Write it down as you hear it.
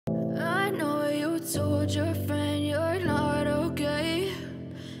told your friend you're not okay?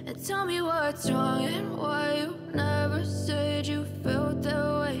 And tell me what's wrong and why you never said you felt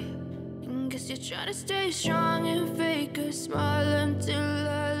that way. And guess you're trying to stay strong and fake a smile until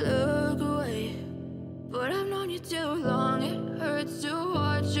I look away. But I've known you too long, it hurts to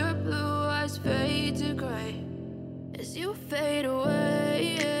watch your blue eyes fade to gray as you fade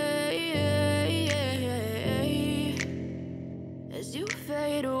away, as you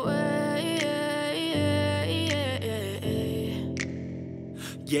fade away.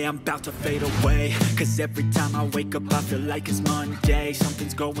 Yeah, I'm about to fade away, cause every time I wake up I feel like it's Monday.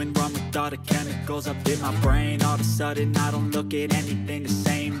 Something's going wrong with all the chemicals up in my brain. All of a sudden I don't look at anything the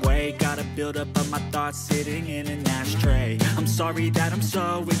same way. Gotta build up of my thoughts sitting in an ashtray. I'm sorry that I'm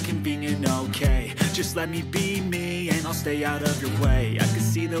so inconvenient, okay? Just let me be me and I'll stay out of your way. I can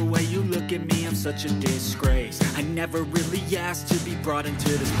see the way you look at me, I'm such a disgrace. I never really asked to be brought into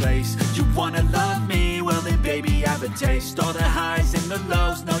this place. You wanna love me? Well then baby, have a taste. All the highs and the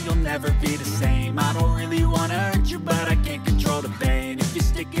lows, no, you'll never be the same. I don't really wanna hurt you, but I can't control the pain. If you're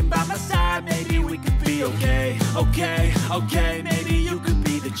sticking by my side, maybe we could be okay. Okay, maybe you could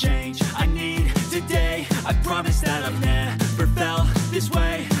be the change I need today. I promise that I've never felt this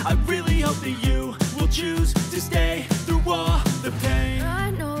way. I really hope that you will choose to stay through all the pain.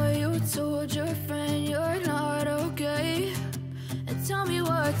 I know you told your friend you're not okay. And tell me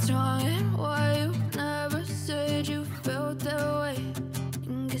what's wrong and why you never said you felt that way.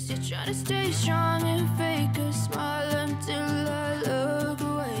 Guess you're trying to stay strong and fake a smile until I look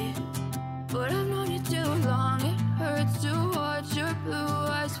away. But I've known you too long, it hurts to watch your blue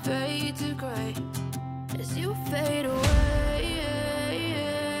eyes fade to gray as you fade away,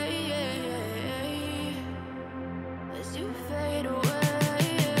 as you fade away,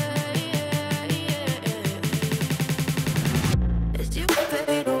 as you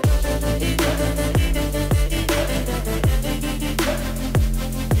fade away.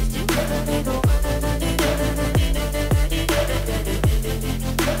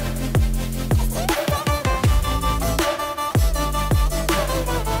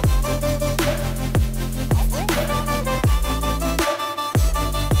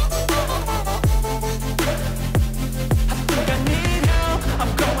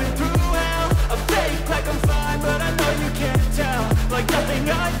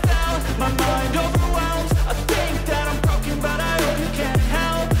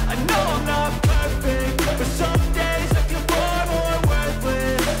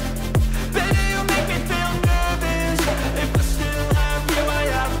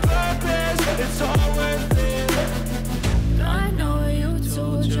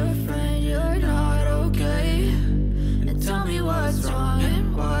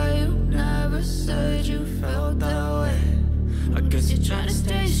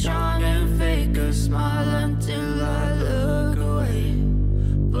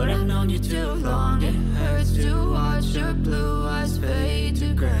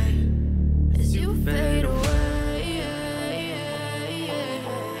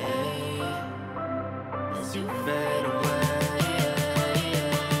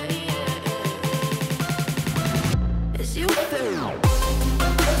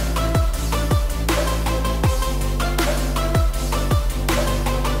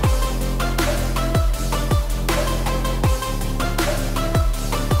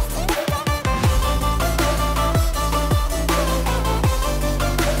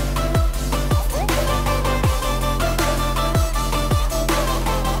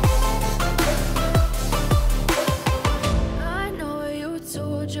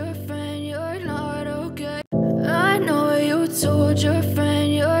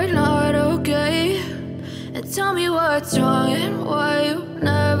 Tell me what's wrong and why you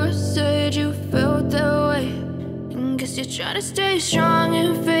never said you felt that way. And guess you're trying to stay strong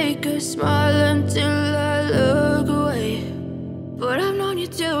and fake a smile until I look away. But I've known you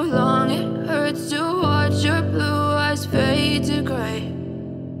too long, it hurts to watch your blue eyes fade to gray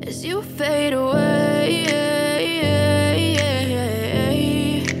as you fade away,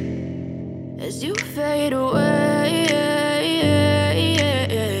 as you fade away.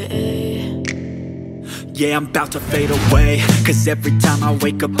 Yeah, I'm about to fade away, cause every time I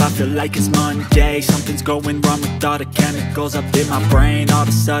wake up I feel like it's Monday. Something's going wrong with all the chemicals up in my brain. All of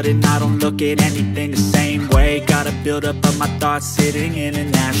a sudden I don't look at anything the same way. Gotta build up of my thoughts sitting in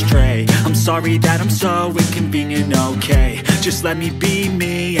an ashtray. I'm sorry that I'm so inconvenient, okay? Just let me be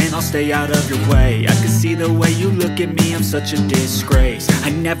me and I'll stay out of your way. I can see the way you look at me, I'm such a disgrace.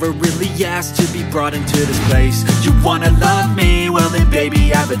 I never really asked to be brought into this place. You wanna love me? Well then baby,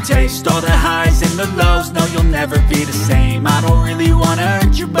 have a taste. All the highs and the lows, no, you'll never be the same. I don't really wanna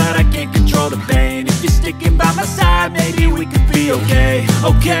hurt you, but I can't control the pain. sticking by my side, maybe we could be okay.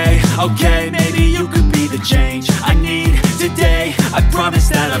 Okay, okay, maybe you could be the change I need today. I promise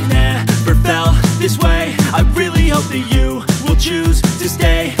that I've never felt this way. I really hope that you will choose to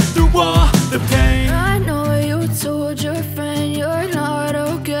stay through all the pain.